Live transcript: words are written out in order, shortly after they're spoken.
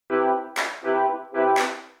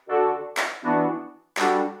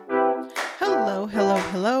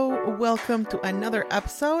hello. Welcome to another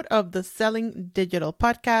episode of the Selling Digital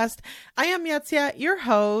Podcast. I am Yatzia, your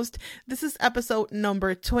host. This is episode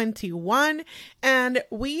number 21, and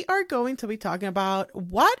we are going to be talking about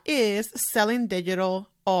what is Selling Digital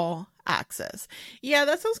All Access. Yeah,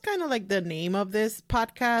 that sounds kind of like the name of this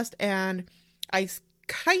podcast, and I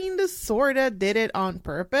kind of sort of did it on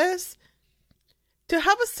purpose to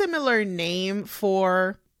have a similar name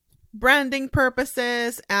for branding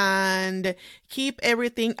purposes and keep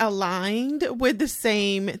everything aligned with the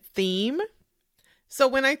same theme. So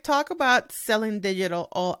when I talk about Selling Digital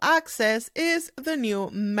All Access is the new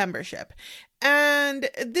membership. And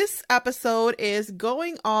this episode is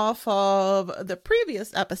going off of the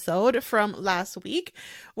previous episode from last week,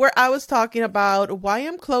 where I was talking about why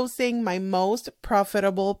I'm closing my most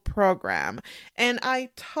profitable program. And I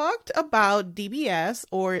talked about DBS,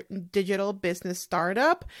 or Digital Business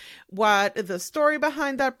Startup, what the story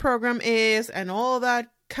behind that program is, and all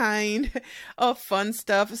that kind of fun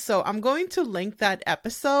stuff. So I'm going to link that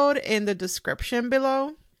episode in the description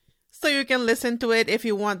below, so you can listen to it if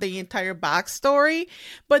you want the entire backstory.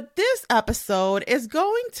 But this episode is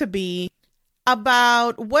going to be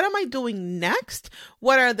about what am I doing next?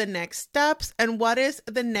 What are the next steps? And what is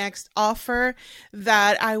the next offer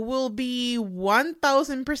that I will be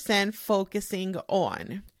 1000% focusing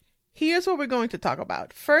on? Here's what we're going to talk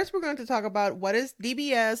about. First, we're going to talk about what is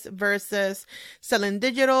DBS versus Selling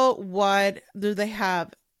Digital. What do they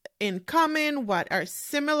have in common? What are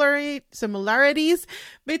similarities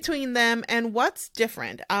between them, and what's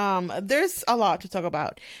different? There's a lot to talk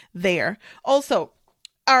about there. Also,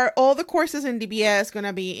 are all the courses in DBS going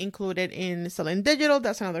to be included in Selling Digital?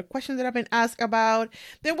 That's another question that I've been asked about.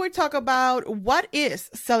 Then we'll talk about what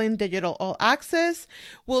is Selling Digital All Access.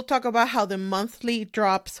 We'll talk about how the monthly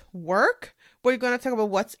drops work. We're going to talk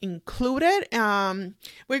about what's included. We're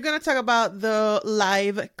going to talk about the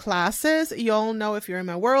live classes. You all know, if you're in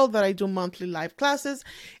my world, that I do monthly live classes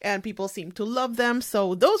and people seem to love them.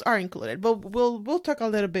 So those are included, but we'll talk a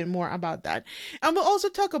little bit more about that. And we'll also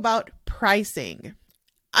talk about pricing.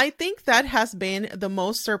 I think that has been the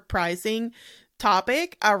most surprising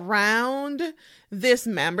topic around this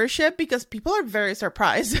membership, because people are very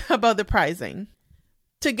surprised about the pricing.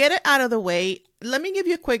 To get it out of the way, let me give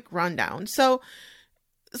you a quick rundown. So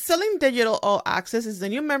Selling Digital All Access is the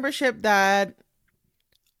new membership that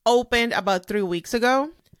opened about 3 weeks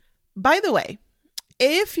ago. By the way,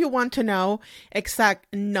 if you want to know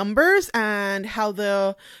exact numbers and how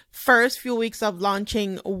the first few weeks of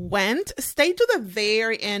launching went, stay to the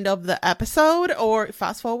very end of the episode, or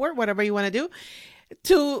fast forward, whatever you want to do,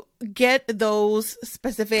 to get those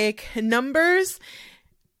specific numbers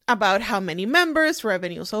about how many members,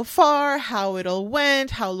 revenue so far, how it all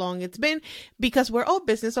went, how long it's been, because we're all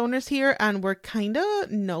business owners here and we're kind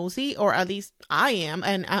of nosy, or at least I am,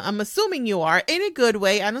 and I'm assuming you are, in a good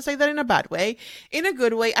way. I don't say that in a bad way, in a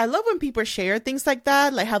good way. I love when people share things like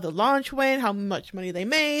that, like how the launch went, how much money they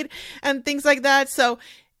made, and things like that. So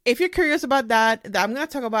if you're curious about that, I'm going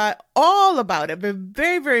to talk about all about it, but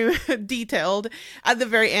very, very detailed at the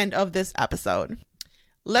very end of this episode.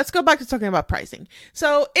 Let's go back to talking about pricing.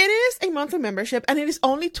 So it is a monthly membership and it is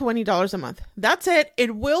only $20 a month. That's it.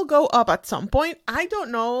 It will go up at some point. I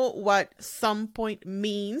don't know what some point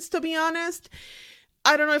means, to be honest.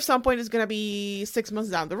 I don't know if some point is going to be 6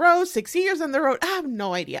 months down the road, 6 years down the road. I have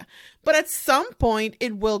no idea. But at some point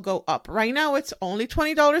it will go up. Right now it's only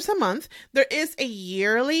 $20 a month. There is a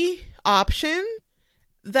yearly option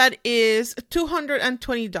that is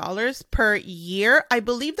 $220 per year. I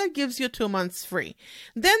believe that gives you 2 months free.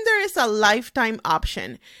 Then there is a lifetime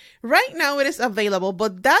option. Right now it is available,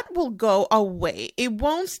 but that will go away. It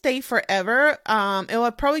won't stay forever. It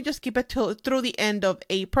will probably just keep it through the end of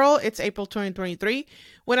April. It's April 2023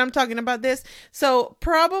 when I'm talking about this. So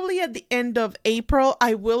probably at the end of April,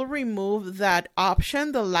 I will remove that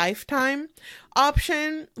option, the lifetime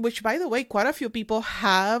option, which, by the way, quite a few people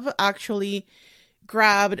have actually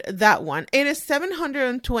grabbed that one. It is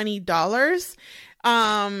 $720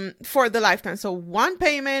 for the lifetime. So one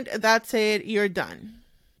payment, that's it, you're done.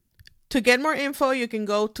 To get more info, you can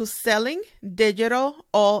go to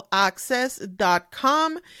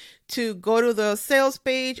sellingdigitalallaccess.com to go to the sales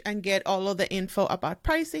page and get all of the info about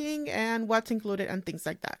pricing and what's included and things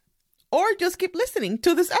like that. Or just keep listening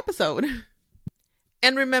to this episode.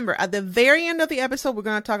 And remember, at the very end of the episode, we're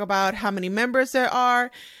going to talk about how many members there are,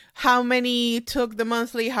 how many took the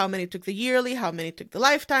monthly, how many took the yearly, how many took the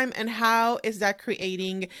lifetime, and how is that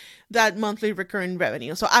creating that monthly recurring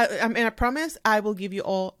revenue. So I promise I will give you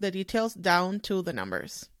all the details down to the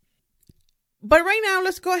numbers. But right now,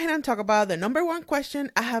 let's go ahead and talk about the number one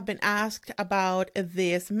question I have been asked about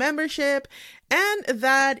this membership. And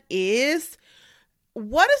that is,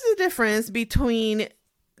 what is the difference between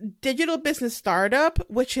Digital Business Startup,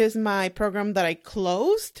 which is my program that I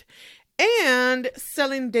closed, and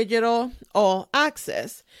Selling Digital All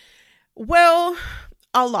Access? Well,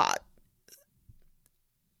 a lot.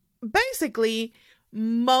 Basically,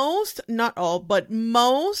 most, not all, but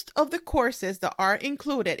most of the courses that are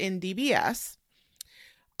included in DBS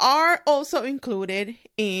are also included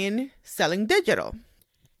in Selling Digital.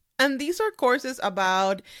 And these are courses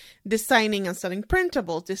about designing and selling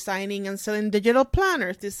printables, designing and selling digital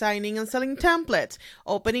planners, designing and selling templates,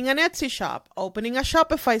 opening an Etsy shop, opening a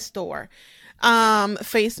Shopify store,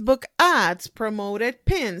 Facebook ads, promoted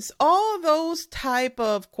pins, all those type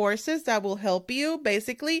of courses that will help you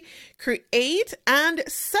basically create and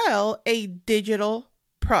sell a digital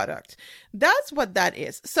product. That's what that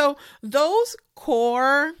is. So those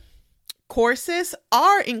core courses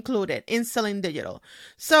are included in Selling Digital.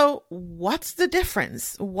 So what's the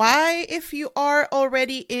difference? Why, if you are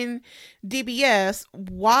already in DBS,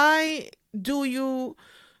 why do you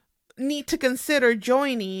need to consider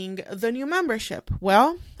joining the new membership?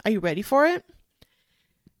 Well, are you ready for it?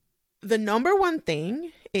 The number one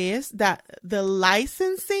thing is that the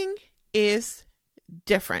licensing is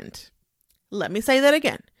different. Let me say that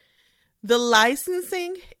again. The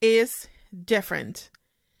licensing is different.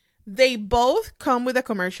 They both come with a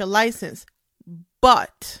commercial license,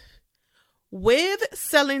 but with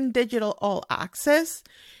Selling Digital All Access,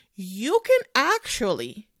 you can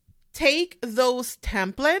actually take those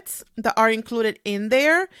templates that are included in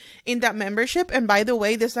there in that membership. And by the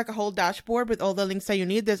way, there's like a whole dashboard with all the links that you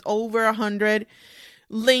need. There's over 100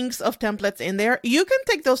 links of templates in there. You can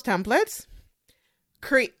take those templates,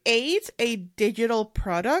 create a digital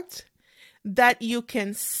product that you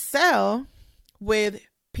can sell with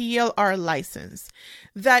PLR license,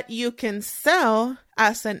 that you can sell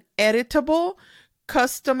as an editable,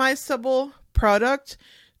 customizable product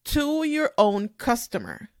to your own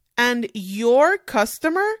customer. And your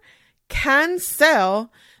customer can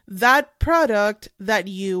sell that product that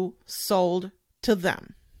you sold to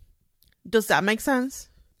them. Does that make sense?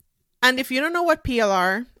 And if you don't know what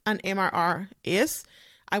PLR and MRR is,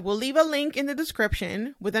 I will leave a link in the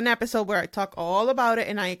description with an episode where I talk all about it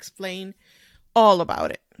and I explain all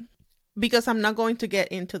about it, because I'm not going to get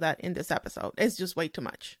into that in this episode. It's just way too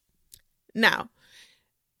much. Now,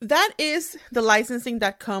 that is the licensing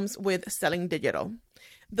that comes with Selling Digital.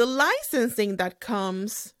 The licensing that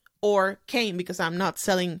comes or came, because I'm not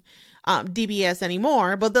selling DBS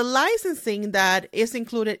anymore, but the licensing that is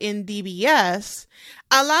included in DBS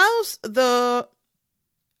allows the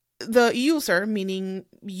user, meaning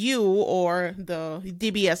you or the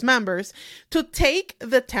DBS members, to take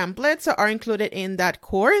the templates that are included in that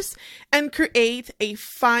course and create a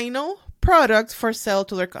final product for sale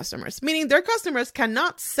to their customers, meaning their customers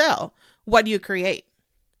cannot sell what you create,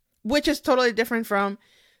 which is totally different from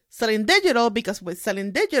Selling Digital, because with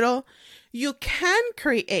Selling Digital, you can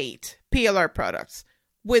create PLR products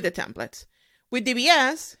with the templates. With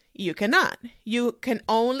DBS, you cannot. You can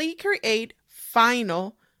only create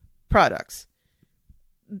final products.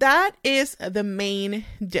 That is the main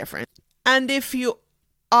difference. And if you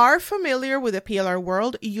are familiar with the PLR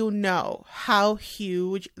world, you know how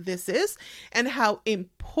huge this is and how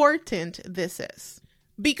important this is.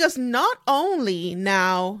 Because not only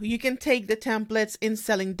now you can take the templates in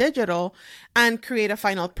Selling Digital and create a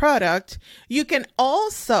final product, you can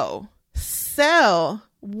also sell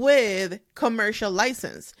with commercial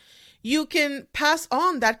license. You can pass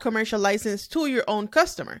on that commercial license to your own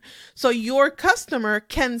customer. So your customer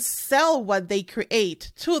can sell what they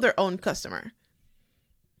create to their own customer.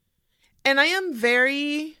 And I am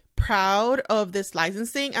very proud of this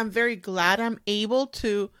licensing. I'm very glad I'm able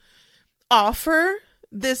to offer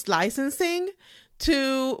this licensing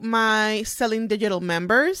to my Selling Digital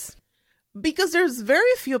members, because there's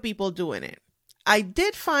very few people doing it. I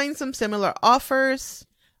did find some similar offers,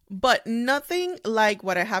 but nothing like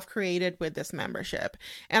what I have created with this membership.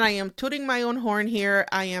 And I am tooting my own horn here.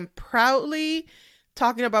 I am proudly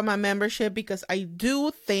talking about my membership because I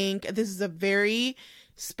do think this is a very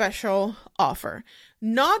special offer.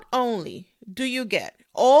 Not only do you get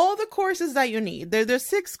all the courses that you need, there's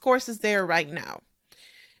 6 courses there right now.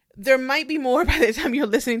 There might be more by the time you're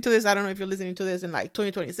listening to this. I don't know if you're listening to this in like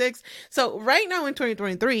 2026. So right now in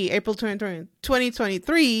 2023, April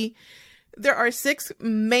 2023, there are 6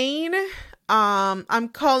 main, I'm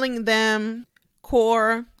calling them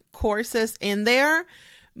core courses in there,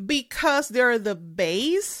 because they're the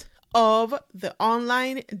base of the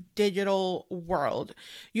online digital world.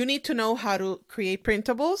 You need to know how to create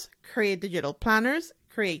printables, create digital planners,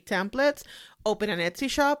 create templates, open an Etsy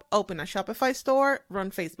shop, open a Shopify store,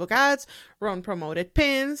 run Facebook ads, run promoted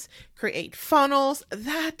pins, create funnels,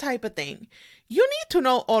 that type of thing. You need to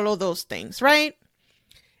know all of those things, right?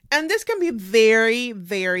 And this can be very,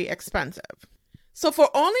 very expensive. So for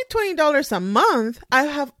only $20 a month, I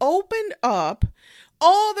have opened up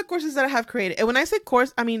all the courses that I have created. And when I say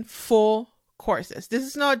course, I mean full courses. This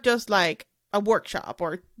is not just like a workshop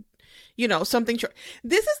or, something short.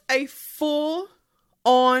 This is a full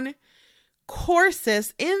on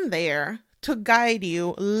courses in there to guide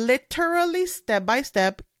you literally step by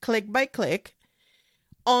step, click by click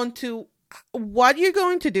onto what you're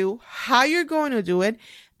going to do, how you're going to do it,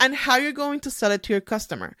 and how you're going to sell it to your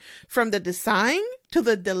customer, from the design to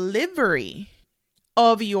the delivery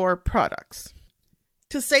of your products.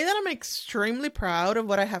 To say that I'm extremely proud of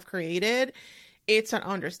what I have created, it's an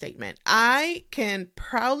understatement. I can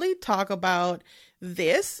proudly talk about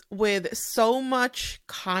this with so much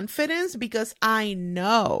confidence because I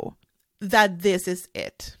know that this is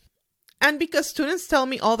it. And because students tell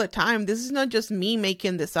me all the time, this is not just me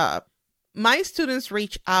making this up. My students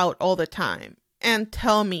reach out all the time and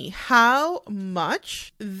tell me how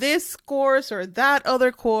much this course or that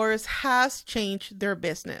other course has changed their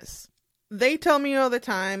business. They tell me all the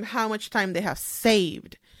time how much time they have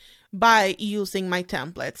saved by using my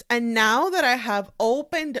templates. And now that I have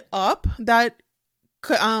opened up that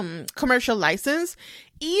commercial license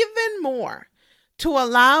even more to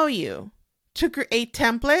allow you to create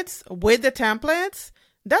templates with the templates,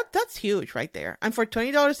 that's huge right there. And for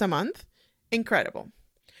 $20 a month, incredible.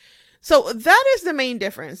 So that is the main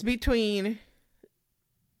difference between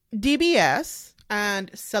DBS and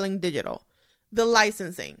Selling Digital, the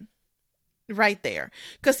licensing right there.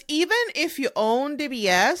 Because even if you own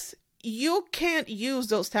DBS, you can't use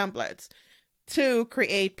those templates to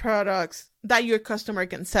create products that your customer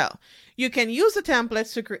can sell. You can use the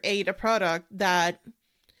templates to create a product that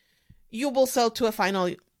you will sell to a final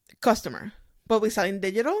customer. But with Selling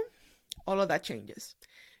Digital, all of that changes.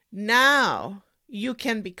 Now you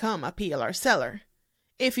can become a PLR seller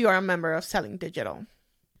if you are a member of Selling Digital.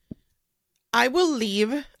 I will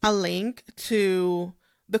leave a link to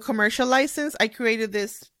the commercial license. I created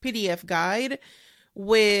this PDF guide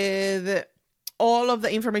with all of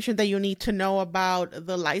the information that you need to know about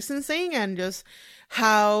the licensing and just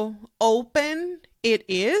how open it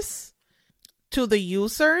is to the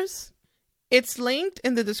users. It's linked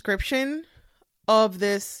in the description of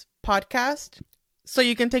this podcast, so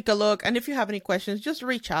you can take a look. And if you have any questions, just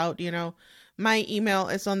reach out. My email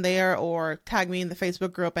is on there, or tag me in the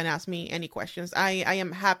Facebook group and ask me any questions. I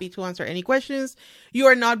am happy to answer any questions. You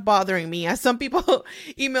are not bothering me. As some people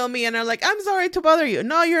email me and are like, I'm sorry to bother you.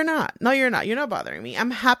 No, you're not. No, you're not. You're not bothering me.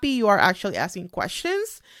 I'm happy you are actually asking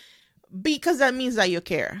questions, because that means that you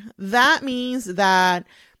care. That means that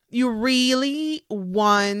you really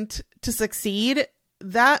want to succeed.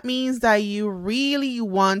 That means that you really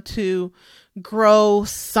want to grow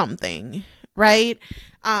something, right?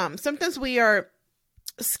 Sometimes we are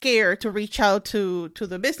scared to reach out to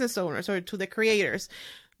the business owners or to the creators.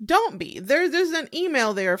 Don't be. There's an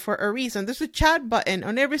email there for a reason. There's a chat button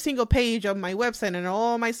on every single page of my website and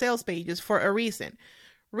all my sales pages for a reason.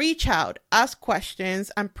 Reach out, ask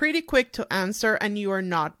questions. I'm pretty quick to answer, and you are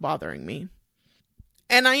not bothering me.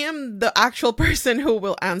 And I am the actual person who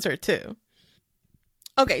will answer too.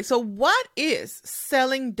 Okay, so what is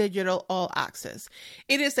Selling Digital All Access?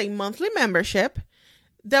 It is a monthly membership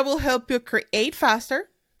that will help you create faster,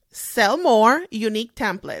 sell more unique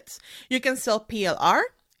templates. You can sell PLR,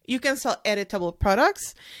 you can sell editable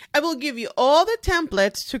products. I will give you all the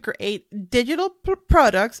templates to create digital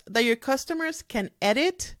products that your customers can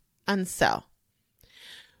edit and sell.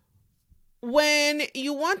 When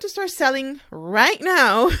you want to start selling right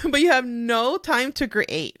now, but you have no time to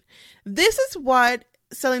create, this is what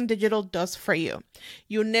Selling Digital does for you.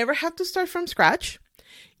 You never have to start from scratch.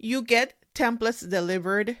 You get templates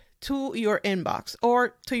delivered to your inbox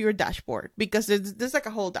or to your dashboard, because there's like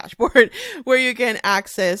a whole dashboard where you can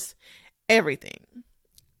access everything.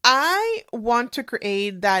 I want to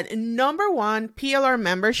create that number one PLR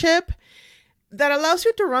membership that allows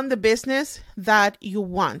you to run the business that you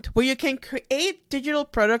want, where you can create digital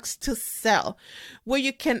products to sell, where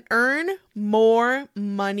you can earn more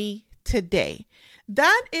money today.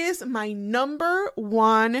 That is my number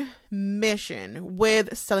one mission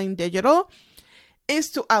with Selling Digital, is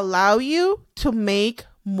to allow you to make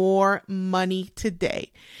more money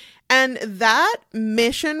today. And that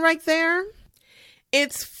mission right there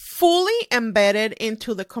It's fully embedded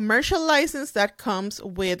into the commercial license that comes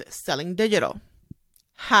with Selling Digital.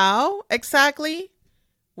 How exactly?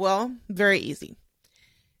 Well, very easy.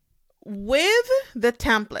 With the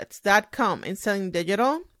templates that come in Selling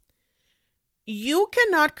Digital, you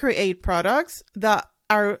cannot create products that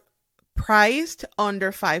are priced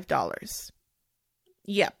under $5.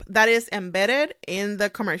 Yep, that is embedded in the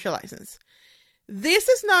commercial license. This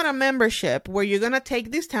is not a membership where you're going to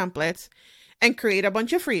take these templates and create a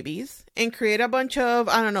bunch of freebies and create a bunch of,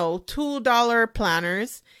 I don't know, $2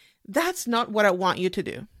 planners. That's not what I want you to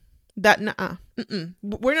do.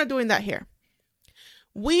 We're not doing that here.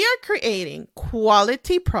 We are creating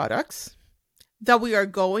quality products that we are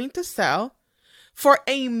going to sell for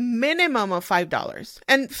a minimum of $5.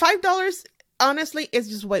 And $5, honestly, is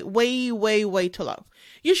just way too low.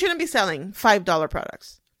 You shouldn't be selling $5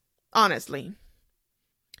 products, honestly.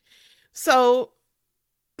 So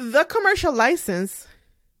the commercial license,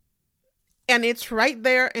 and it's right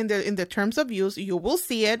there in the terms of use. You will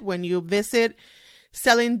see it when you visit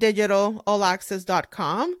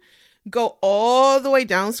sellingdigitalallAccess.com. Go all the way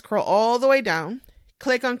down, scroll all the way down,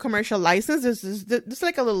 click on commercial license. This is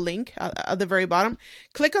like a little link at the very bottom.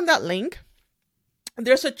 Click on that link.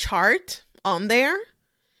 There's a chart on there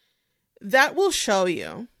that will show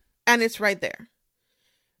you, and it's right there.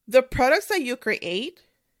 The products that you create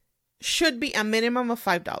should be a minimum of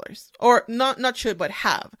 $5, or not should, but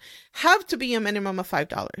have to be a minimum of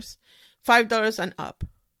 $5 and up,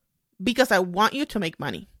 because I want you to make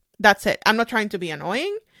money. That's it. I'm not trying to be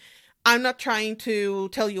annoying. I'm not trying to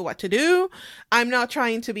tell you what to do. I'm not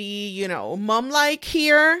trying to be, mom-like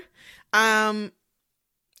here. I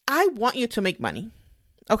want you to make money.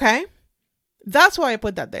 Okay? That's why I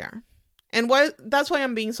put that there. And that's why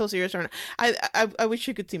I'm being so serious right now. I wish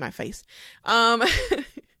you could see my face.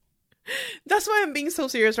 That's why I'm being so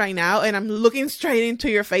serious right now, and I'm looking straight into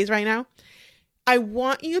your face right now. I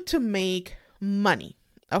want you to make money,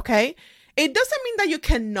 okay? It doesn't mean that you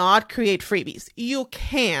cannot create freebies. You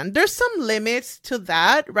can. There's some limits to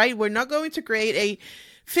that, right? We're not going to create a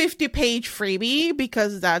 50-page freebie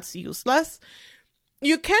because that's useless.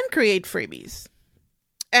 You can create freebies.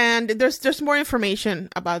 And there's more information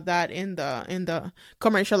about that in the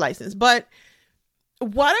commercial license. But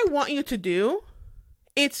what I want you to do,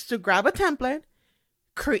 it's to grab a template,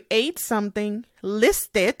 create something,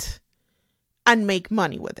 list it, and make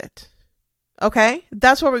money with it. Okay?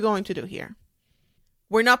 That's what we're going to do here.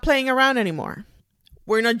 We're not playing around anymore.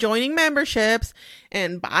 We're not joining memberships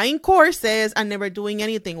and buying courses and never doing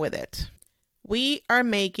anything with it. We are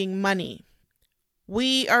making money.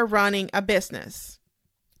 We are running a business.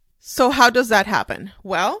 So how does that happen?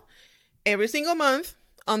 Well, every single month,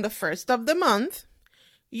 on the first of the month,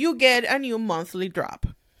 you get a new monthly drop.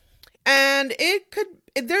 And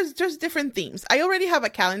there's different themes. I already have a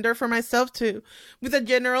calendar for myself with a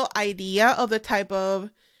general idea of the type of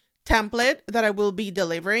template that I will be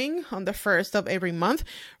delivering on the first of every month.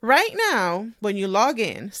 Right now, when you log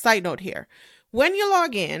in, side note here, when you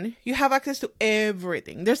log in, you have access to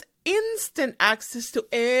everything. There's instant access to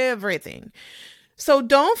everything. So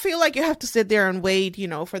don't feel like you have to sit there and wait,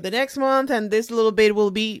 for the next month and this little bit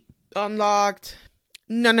will be unlocked.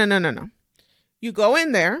 No. You go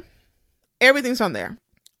in there. Everything's on there.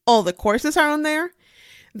 All the courses are on there.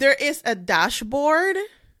 There is a dashboard.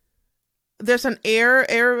 There's an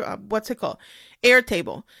what's it called?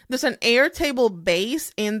 Airtable. There's an Airtable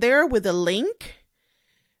base in there with a link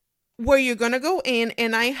where you're going to go in,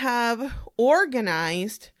 and I have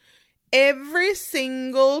organized every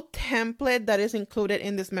single template that is included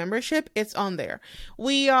in this membership. It's on there.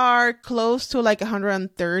 We are close to like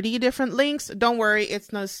 130 different links. Don't worry,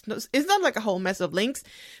 it's not like a whole mess of links.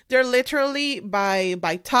 They're literally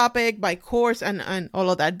by topic, by course, and all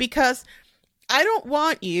of that, because I don't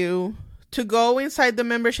want you to go inside the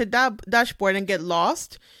membership dashboard and get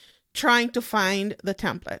lost trying to find the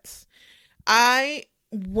templates. I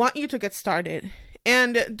want you to get started.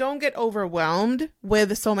 And don't get overwhelmed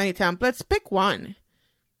with so many templates. Pick one.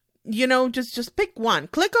 Just pick one.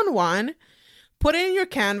 Click on one, put it in your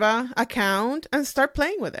Canva account, and start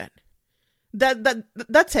playing with it.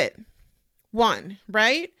 That's it. One,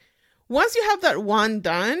 right? Once you have that one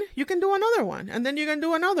done, you can do another one, and then you can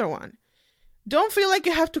do another one. Don't feel like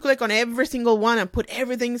you have to click on every single one and put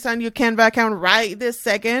everything inside your Canva account right this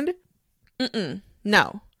second.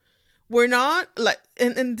 No. We're not like,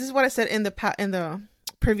 and this is what I said in the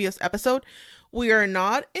previous episode. We are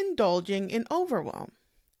not indulging in overwhelm.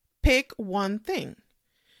 Pick one thing.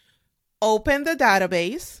 Open the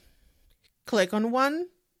database, click on one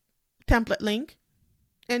template link,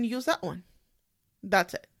 and use that one.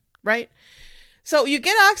 That's it, right? So you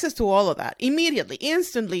get access to all of that immediately,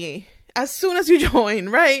 instantly, as soon as you join,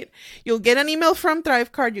 right? You'll get an email from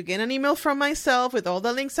Thrivecart. You get an email from myself with all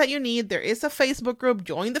the links that you need. There is a Facebook group.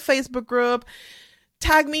 Join the Facebook group.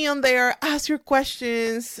 Tag me on there. Ask your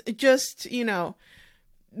questions. Just,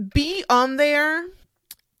 be on there,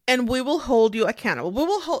 and we will hold you accountable. We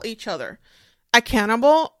will hold each other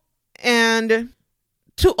accountable, and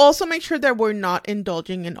to also make sure that we're not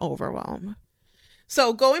indulging in overwhelm.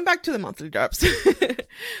 So going back to the monthly drops, if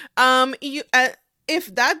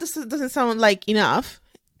that doesn't sound like enough,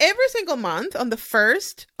 every single month on the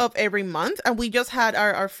 1st of every month, and we just had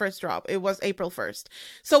our first drop. It was April 1st.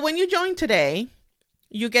 So when you join today,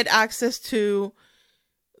 you get access to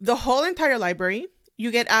the whole entire library.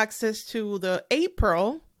 You get access to the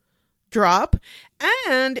April drop,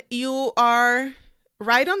 and you are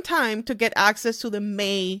right on time to get access to the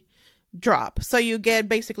May drop. So you get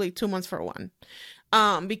basically 2 months for one.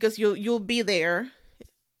 Because you'll be there.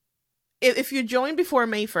 If you join before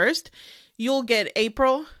May 1st, you'll get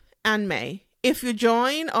April and May. If you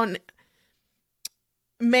join on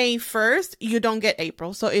May 1st, you don't get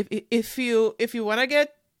April. So if you want to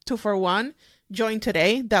get 2 for 1, join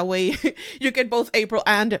today. That way you get both April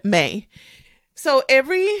and May. So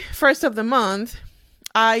every first of the month,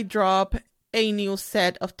 I drop a new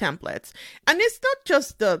set of templates, and it's not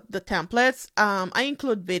just the templates. I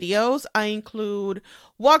include videos. I include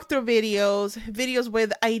walkthrough videos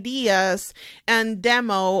with ideas and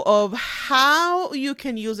demo of how you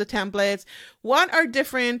can use the templates, what are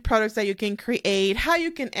different products that you can create, how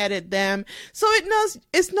you can edit them. So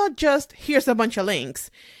it's not just here's a bunch of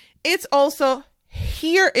links. It's also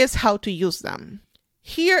here is how to use them.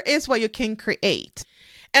 Here is what you can create.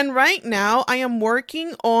 And right now I am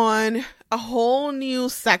working on a whole new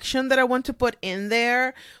section that I want to put in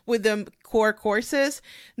there with the core courses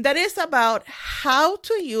that is about how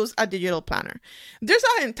to use a digital planner. There's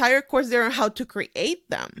an entire course there on how to create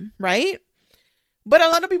them, right? But a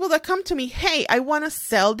lot of people that come to me, hey, I want to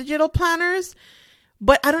sell digital planners,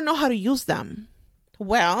 but I don't know how to use them.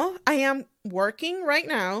 Well, I am working right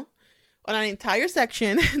now on an entire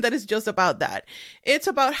section that is just about that. It's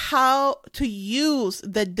about how to use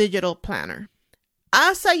the digital planner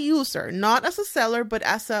as a user, not as a seller, but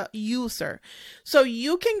as a user. So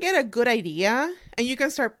you can get a good idea and you can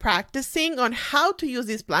start practicing on how to use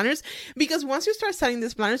these planners, because once you start selling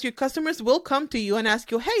these planners, your customers will come to you and ask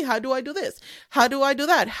you, hey, how do I do this? How do I do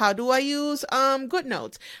that? How do I use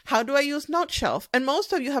GoodNotes? How do I use NoteShelf? And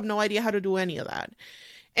most of you have no idea how to do any of that.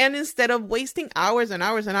 And instead of wasting hours and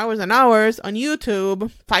hours and hours and hours on YouTube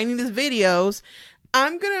finding these videos,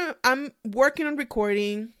 I'm working on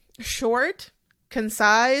recording short,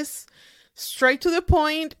 concise, straight to the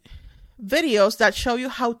point videos that show you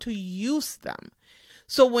how to use them.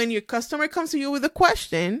 So when your customer comes to you with a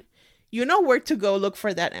question, you know where to go look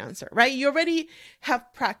for that answer, right? You already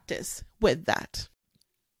have practice with that.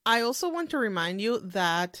 I also want to remind you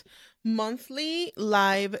that monthly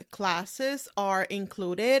live classes are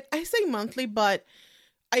included. I say monthly, but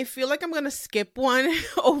I feel like I'm going to skip one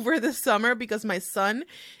over the summer because my son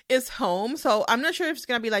is home. So I'm not sure if it's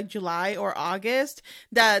going to be like July or August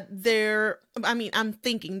I'm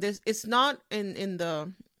thinking this, it's not in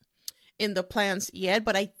the plans yet,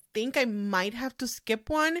 but I think I might have to skip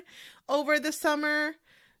one over the summer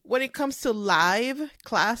when it comes to live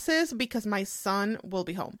classes because my son will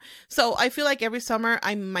be home. So I feel like every summer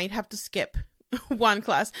I might have to skip one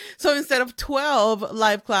class. So instead of 12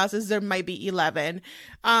 live classes, there might be 11.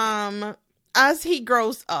 As he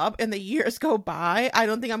grows up and the years go by, I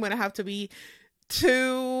don't think I'm going to have to be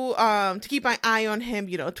to keep my eye on him,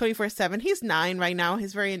 24/7. He's 9 right now.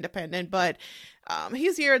 He's very independent, but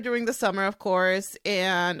he's here during the summer, of course,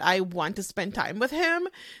 and I want to spend time with him.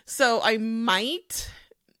 So I might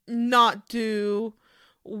not do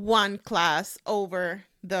one class over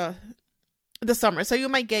the summer. So you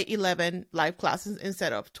might get 11 live classes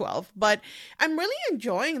instead of 12. But I'm really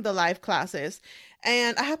enjoying the live classes,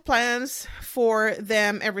 and I have plans for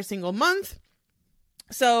them every single month.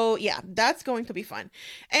 So yeah, that's going to be fun.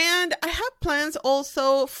 And I have plans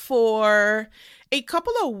also for a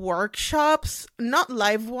couple of workshops, not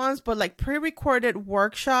live ones, but like pre-recorded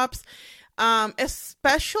workshops,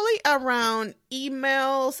 especially around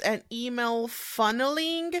emails and email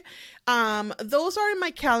funneling. Those are in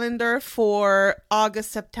my calendar for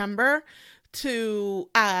August, September to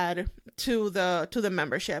add to the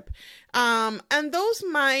membership. And those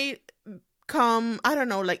might come, I don't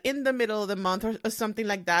know, like in the middle of the month or something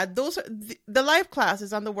like that. Those are the live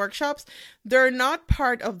classes and the workshops. They're not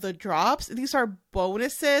part of the drops. These are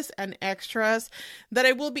bonuses and extras that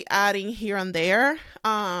I will be adding here and there.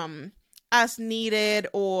 as needed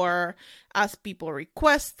or as people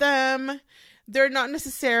request them. They're not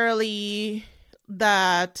necessarily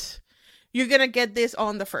that you're going to get this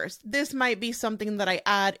on the first. This might be something that I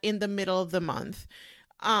add in the middle of the month.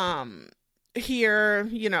 Here,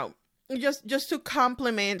 you know, just to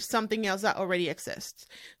complement something else that already exists.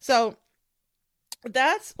 So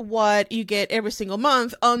that's what you get every single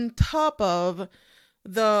month on top of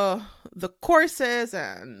the courses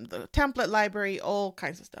and the template library, all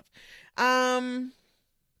kinds of stuff.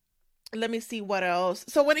 Let me see what else.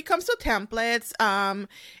 So when it comes to templates,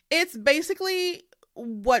 it's basically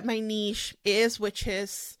what my niche is, which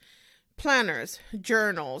is planners,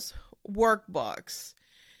 journals, workbooks,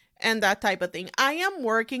 and that type of thing. I am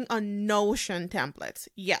working on Notion templates.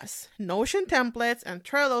 Yes, Notion templates and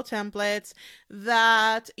Trello templates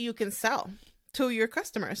that you can sell to your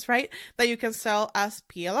customers, right? That you can sell as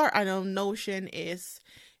PLR. I know Notion is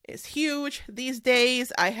huge these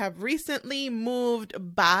days. I have recently moved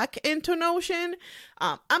back into Notion.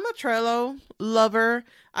 I'm a Trello lover.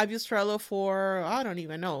 I've used Trello for, I don't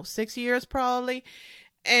even know, 6 years probably.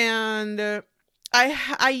 And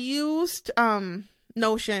I used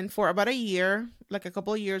Notion for about a year, like a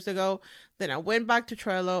couple of years ago. Then I went back to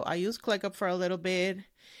Trello. I used ClickUp for a little bit.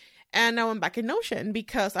 And now I'm back in Notion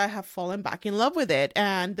because I have fallen back in love with it.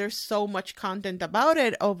 And there's so much content about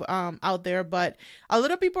it out there. But a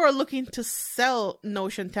lot of people are looking to sell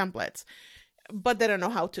Notion templates, but they don't know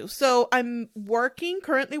how to. So I'm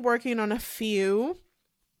currently working on a few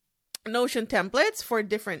Notion templates for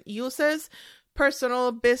different uses.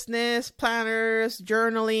 Personal, business, planners,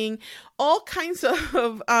 journaling, all kinds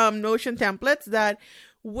of Notion templates that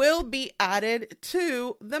will be added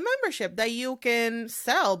to the membership that you can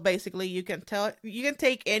sell. Basically, you can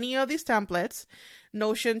take any of these templates,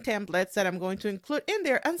 Notion templates that I'm going to include in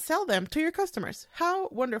there, and sell them to your customers. How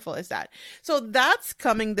wonderful is that? So that's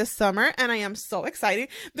coming this summer, and I am so excited.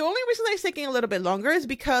 The only reason that it's taking a little bit longer is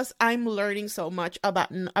because I'm learning so much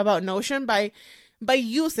about Notion by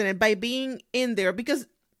using it, by being in there, because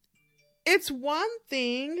it's one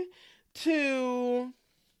thing to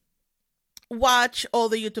watch all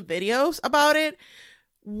the YouTube videos about it.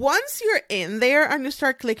 Once you're in there and you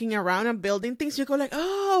start clicking around and building things, you go like,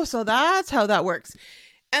 oh, so that's how that works.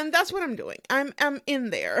 And that's what I'm doing. I'm in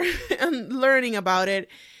there and learning about it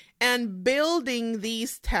and building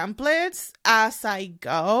these templates as I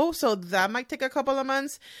go. So that might take a couple of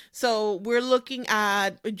months. So we're looking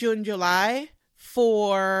at June, July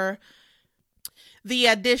for the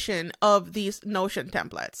addition of these Notion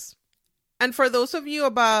templates. And for those of you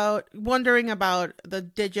wondering about the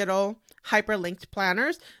digital hyperlinked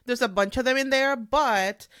planners, there's a bunch of them in there,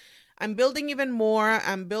 but I'm building even more.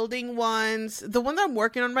 I'm building ones. The one that I'm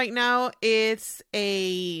working on right now, it's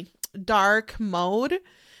a dark mode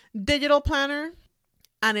digital planner,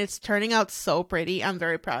 and it's turning out so pretty. I'm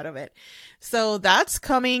very proud of it. So that's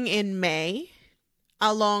coming in May,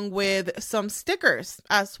 along with some stickers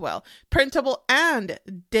as well, printable and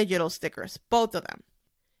digital stickers, both of them.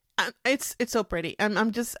 It's so pretty.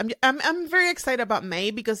 I'm very excited about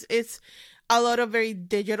May because it's a lot of very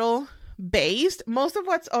digital based. Most of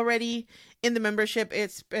what's already in the membership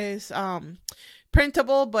is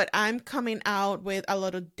printable, but I'm coming out with a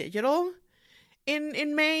lot of digital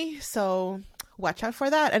in May. So watch out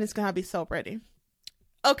for that, and it's gonna be so pretty.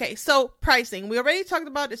 Okay, so pricing. We already talked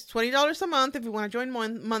about it's $20 a month if you want to join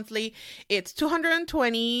monthly. It's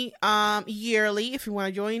 $220 yearly if you want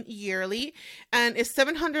to join yearly, and it's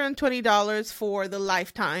 $720 for the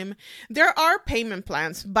lifetime. There are payment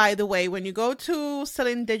plans, by the way. When you go to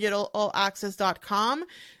sellingdigitalallAccess.com,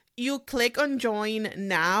 you click on join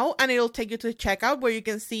now and it'll take you to checkout where you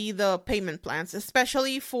can see the payment plans,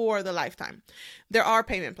 especially for the lifetime. There are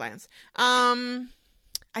payment plans.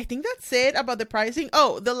 I think that's it about the pricing.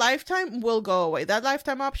 Oh, the lifetime will go away. That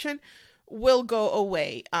lifetime option will go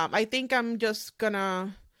away. I think I'm just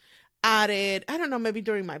gonna add it, I don't know, maybe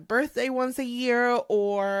during my birthday once a year,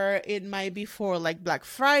 or it might be for like Black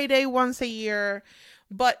Friday once a year,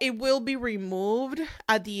 but it will be removed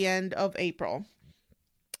at the end of April.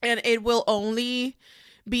 And it will only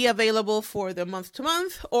be available for the month to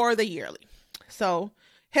month or the yearly. So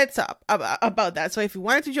heads up about that. So if you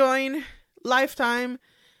wanted to join lifetime,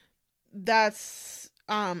 that's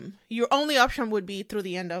your only option would be through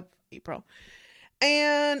the end of April.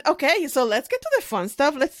 And okay, so let's get to the fun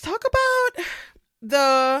stuff. Let's talk about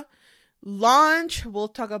the launch. We'll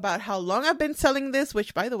talk about how long I've been selling this,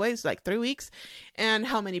 which by the way is like 3 weeks, and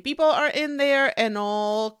how many people are in there, and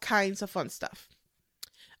all kinds of fun stuff.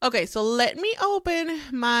 Okay, so let me open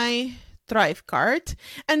my Thrivecart.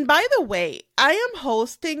 And by the way, I am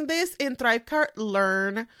hosting this in Thrivecart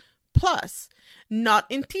Learn Plus, not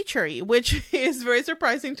in Teachery, which is very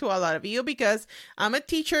surprising to a lot of you because I'm a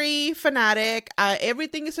Teachery fanatic.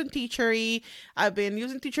 Everything is in Teachery. I've been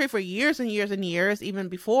using Teachery for years and years and years, even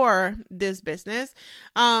before this business.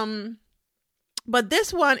 But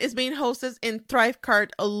this one is being hosted in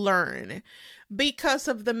Thrivecart Learn. Because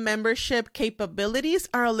of the membership capabilities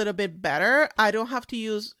are a little bit better. I don't have to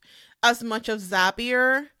use as much of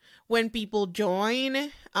Zapier when people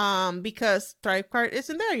join, because Thrivecart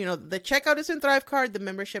isn't there. You know, the checkout is in Thrivecart, the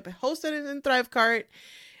membership hosted is in Thrivecart,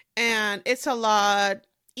 and it's a lot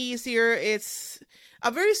easier. It's a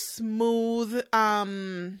very smooth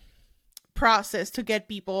process to get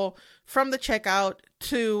people from the checkout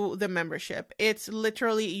to the membership. It's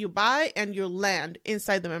literally you buy and you land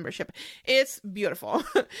inside the membership. It's beautiful.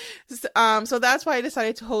 So that's why I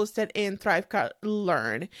decided to host it in Thrivecart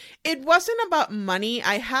Learn. It wasn't about money.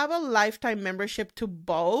 I have a lifetime membership to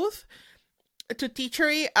both. To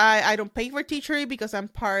Teachery, I don't pay for Teachery because I'm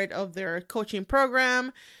part of their coaching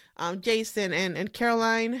program. Jason and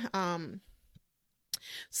Caroline.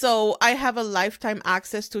 So I have a lifetime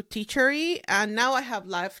access to Teachery, and now I have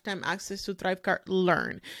lifetime access to Thrivecart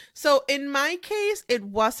Learn. So in my case, it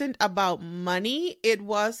wasn't about money. It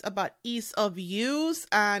was about ease of use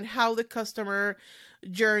and how the customer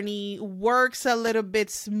journey works a little bit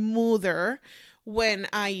smoother when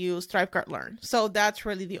I use Thrivecart Learn. So that's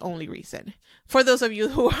really the only reason, for those of you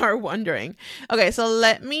who are wondering. Okay, so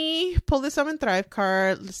let me pull this up in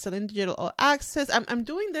Thrivecart, Selling Digital All Access. I'm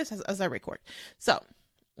doing this as I record. So,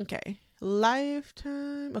 okay,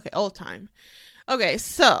 lifetime, okay, all time. Okay,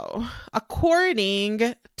 so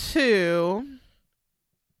according to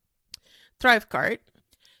Thrivecart,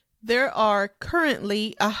 there are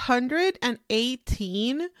currently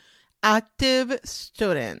 118 active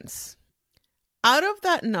students. Out of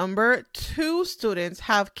that number, 2 students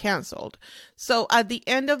have canceled. So at the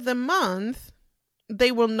end of the month,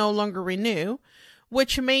 they will no longer renew,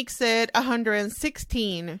 which makes it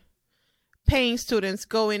 116 paying students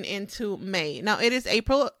going into May. Now, it is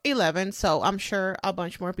April 11th, so I'm sure a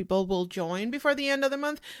bunch more people will join before the end of the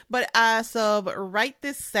month. But as of right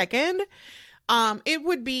this second, it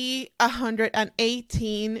would be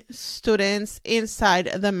 118 students inside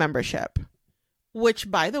the membership.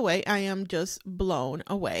 Which, by the way, I am just blown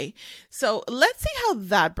away. So let's see how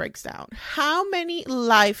that breaks down. How many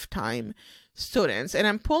lifetime students? And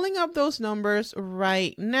I'm pulling up those numbers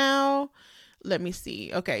right now. Let me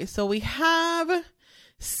see. Okay, so we have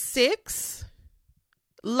 6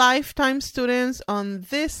 lifetime students on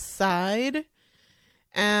this side.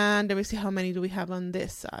 And let me see, how many do we have on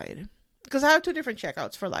this side? Because I have 2 different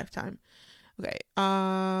checkouts for lifetime. Okay,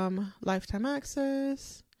 lifetime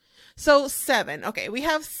access. So 7. Okay, we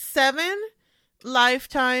have 7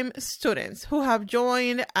 lifetime students who have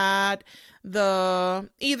joined at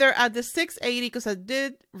either at the 680, because I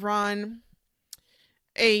did run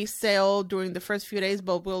a sale during the first few days,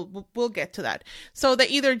 but we'll get to that. So they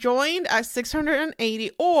either joined at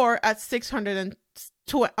 680 or at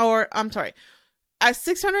 620, or I'm sorry, at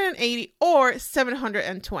 680 or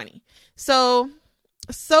 720. So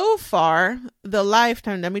far, the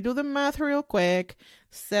lifetime, let me do the math real quick.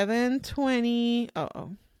 720.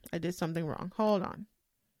 Oh, I did something wrong. Hold on.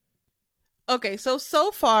 Okay, so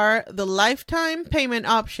far, the lifetime payment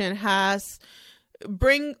option has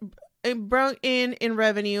brought in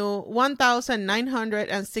revenue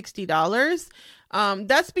 $1,960.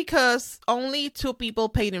 That's because only 2 people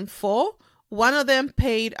paid in full. One of them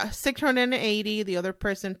paid $680, the other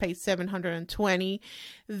person paid $720.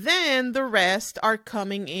 Then the rest are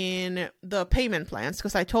coming in the payment plans,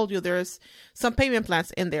 because I told you there's some payment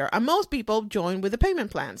plans in there. And most people join with the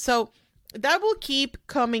payment plan. So that will keep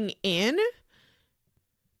coming in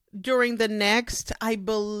during the next, I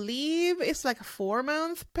believe it's like a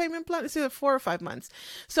 4-month payment plan. It's either 4 or 5 months.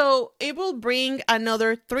 So it will bring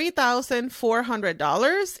another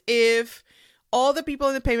 $3,400 if all the people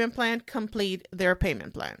in the payment plan complete their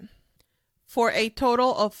payment plan, for a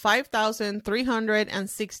total of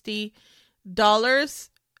 $5,360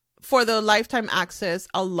 for the lifetime access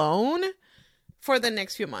alone for the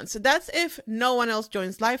next few months. So that's if no one else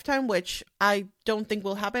joins lifetime, which I don't think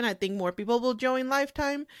will happen. I think more people will join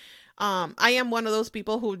lifetime. I am one of those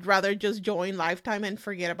people who would rather just join lifetime and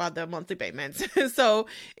forget about the monthly payments. So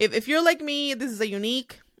if you're like me, this is a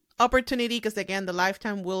unique opportunity, because again, the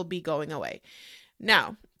lifetime will be going away.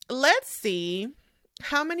 Now, let's see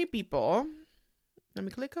how many people, let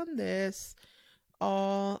me click on this.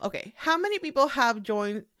 Okay, how many people have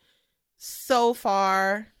joined so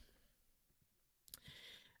far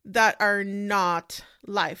that are not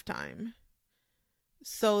lifetime?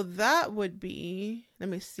 So that would be, let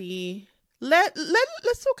me see,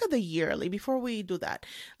 Let's look at the yearly before we do that.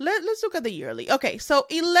 Let's look at the yearly. Okay, so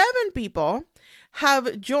 11 people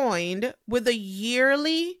have joined with the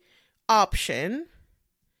yearly option,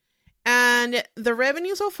 and the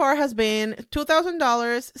revenue so far has been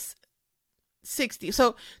 $2,060.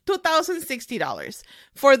 So $2,060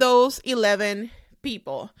 for those 11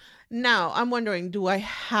 people. Now, I'm wondering, do I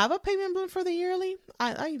have a payment plan for the yearly?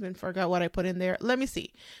 I even forgot what I put in there. Let me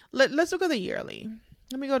see. Let's look at the yearly.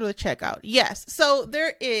 Let me go to the checkout. Yes. So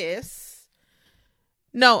there is...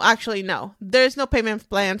 No, actually, no. There's no payment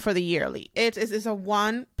plan for the yearly. It's a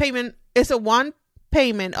one payment. It's a one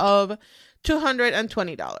payment of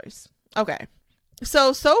 $220. Okay.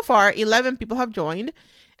 So far, 11 people have joined,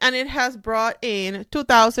 and it has brought in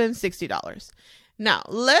 $2,060. Now,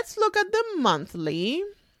 let's look at the monthly,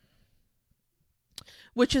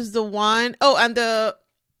 which is the one... Oh, and the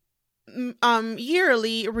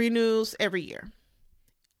yearly renews every year.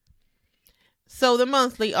 So the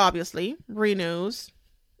monthly obviously renews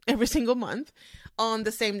every single month on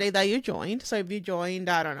the same day that you joined. So if you joined,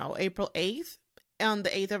 I don't know, April 8th, on the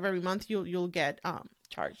 8th of every month, you'll get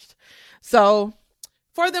charged. So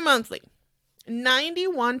for the monthly,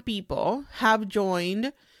 91 people have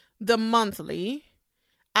joined the monthly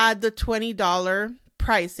at the $20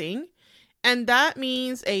 pricing. And that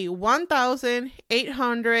means a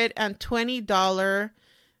 $1,820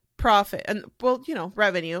 profit and, well,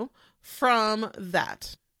 revenue from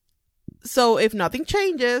that. So if nothing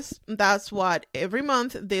changes, that's what every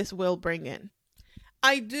month this will bring in.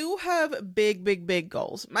 I do have big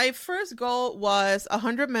goals. My first goal was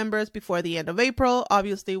 100 members before the end of April.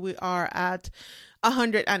 Obviously, we are at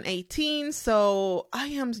 118. So I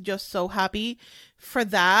am just so happy for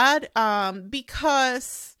that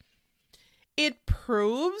because it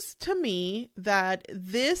proves to me that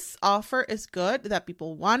this offer is good, that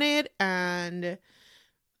people want it, and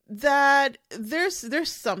that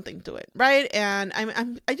there's something to it, right? And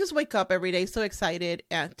I just wake up every day so excited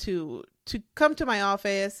to come to my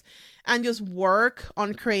office and just work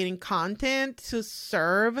on creating content to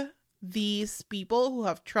serve these people who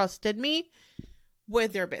have trusted me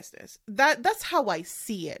with their business. That's how I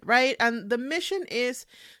see it, right? And the mission is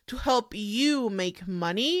to help you make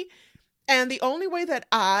money. And the only way that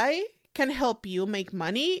I can help you make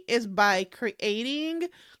money is by creating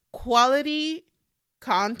quality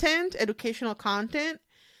content, educational content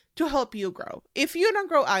to help you grow. If you don't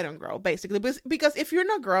grow, I don't grow, basically. Because if you're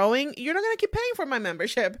not growing, you're not going to keep paying for my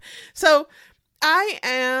membership. So I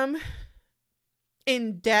am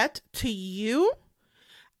in debt to you.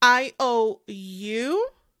 I owe you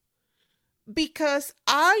because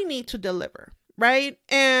I need to deliver, right?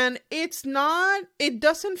 And it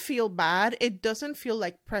doesn't feel bad. It doesn't feel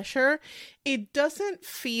like pressure. It doesn't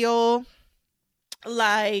feel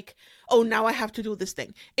like, oh, now I have to do this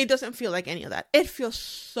thing. It doesn't feel like any of that. It feels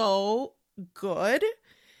so good.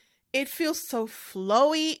 It feels so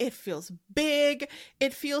flowy. It feels big.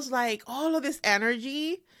 It feels like all of this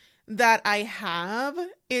energy that I have,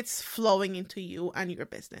 it's flowing into you and your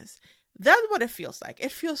business. That's what it feels like.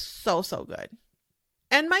 It feels so good.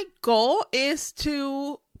 And my goal is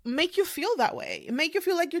to make you feel that way. Make you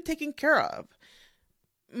feel like you're taken care of.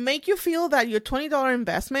 Make you feel that your $20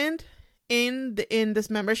 investment in this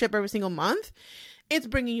membership every single month, it's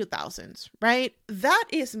bringing you thousands, right? That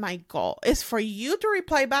is my goal, is for you to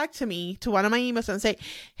reply back to me, to one of my emails, and say,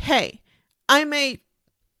 hey, I made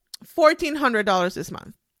 $1,400 this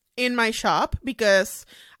month in my shop because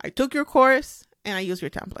I took your course and I used your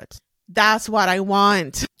templates. That's what I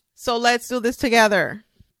want. So let's do this together.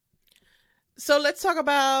 So let's talk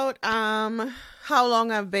about how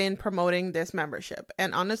long I've been promoting this membership.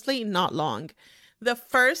 And honestly, not long. The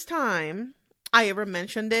first time I ever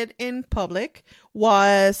mentioned it in public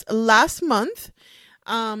was last month,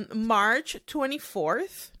 March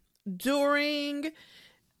 24th, during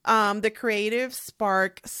the Creative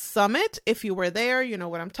Spark Summit. If you were there, you know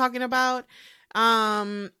what I'm talking about.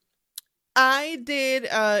 I did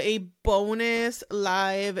a bonus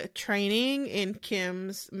live training in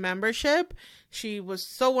Kim's membership. She was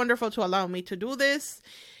so wonderful to allow me to do this.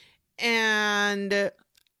 And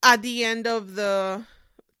at the end of the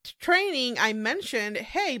training, I mentioned,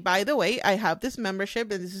 hey, by the way, I have this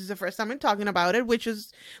membership and this is the first time I'm talking about it, which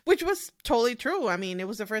was totally true. I mean, it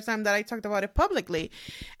was the first time that I talked about it publicly.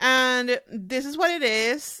 And this is what it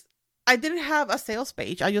is. I didn't have a sales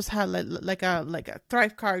page. I just had like a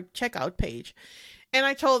ThriveCard checkout page. And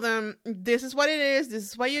I told them, this is what it is. This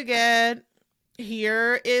is what you get.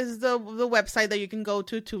 Here is the website that you can go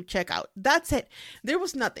to check out. That's it. There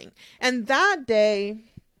was nothing. And that day,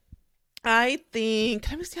 I think,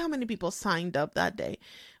 let me see how many people signed up that day.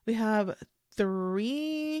 We have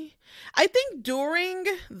 3, I think during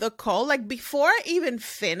the call, like before I even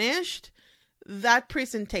finished that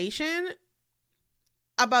presentation,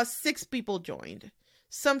 about 6 people joined,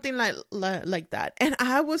 something like that. And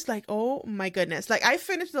I was like, oh my goodness. Like I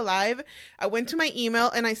finished the live, I went to my email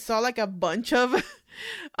and I saw like a bunch of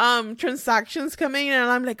transactions coming, and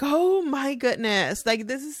I'm like, oh my goodness, like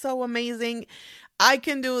this is so amazing. I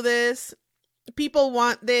can do this. People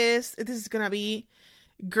want this. This is gonna be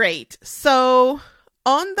great. So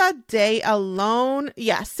on that day alone,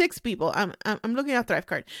 6 people. I'm looking at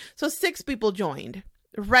Thrivecart. So 6 people joined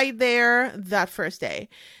right there that first day.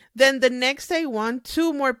 Then the next day,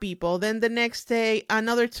 2 more people. Then the next day,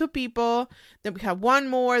 another 2 people. Then we have 1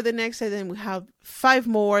 more the next day. Then we have 5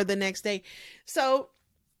 more the next day. So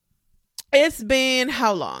it's been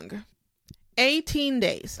how long? 18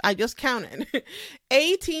 days. I just counted.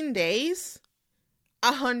 18 days,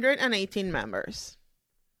 118 members.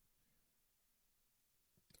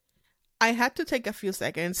 I had to take a few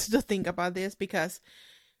seconds to think about this because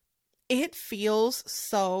it feels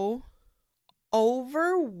so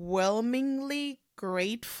overwhelmingly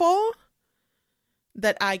grateful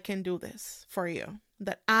that I can do this for you,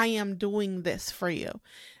 that I am doing this for you.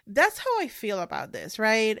 That's how I feel about this,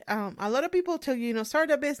 right? A lot of people tell you,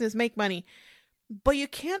 start a business, make money, but you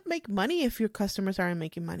can't make money if your customers aren't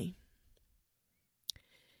making money.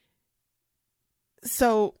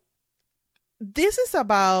 So this is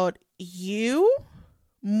about you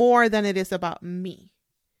more than it is about me.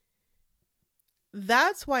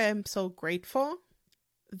 That's why I'm so grateful.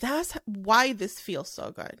 That's why this feels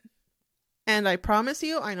so good. And I promise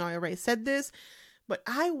you, I know I already said this, but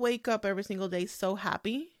I wake up every single day so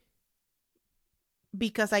happy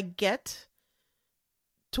because I get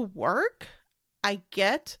to work. I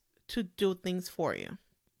get to do things for you.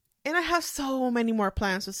 And I have so many more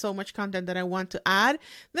plans with so much content that I want to add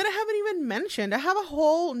that I haven't even mentioned. I have a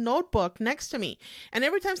whole notebook next to me. And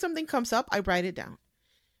every time something comes up, I write it down.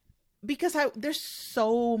 Because there's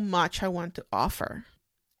so much I want to offer.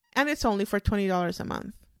 And it's only for $20 a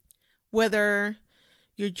month. Whether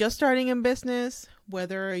you're just starting in business,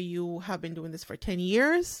 whether you have been doing this for 10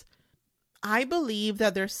 years, I believe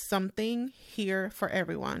that there's something here for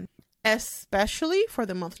everyone, especially for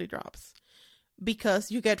the monthly drops, because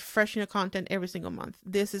you get fresh new content every single month.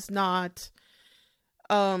 This is not,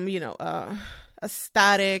 a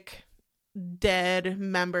static, dead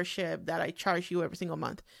membership that I charge you every single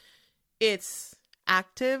month. It's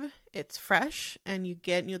active, it's fresh, and you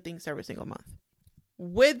get new things every single month.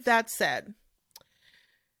 With that said,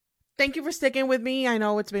 thank you for sticking with me. I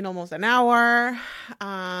know it's been almost an hour.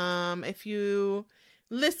 If you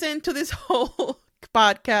listen to this whole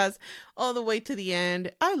podcast all the way to the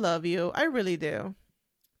end, I love you. I really do.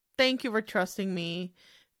 Thank you for trusting me.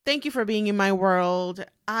 Thank you for being in my world.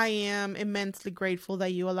 I am immensely grateful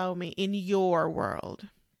that you allow me in your world.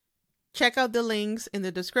 Check out the links in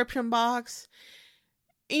the description box.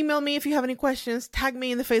 Email me if you have any questions. Tag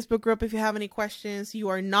me in the Facebook group if you have any questions. You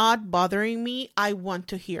are not bothering me. I want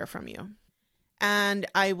to hear from you. And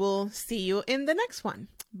I will see you in the next one.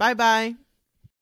 Bye-bye.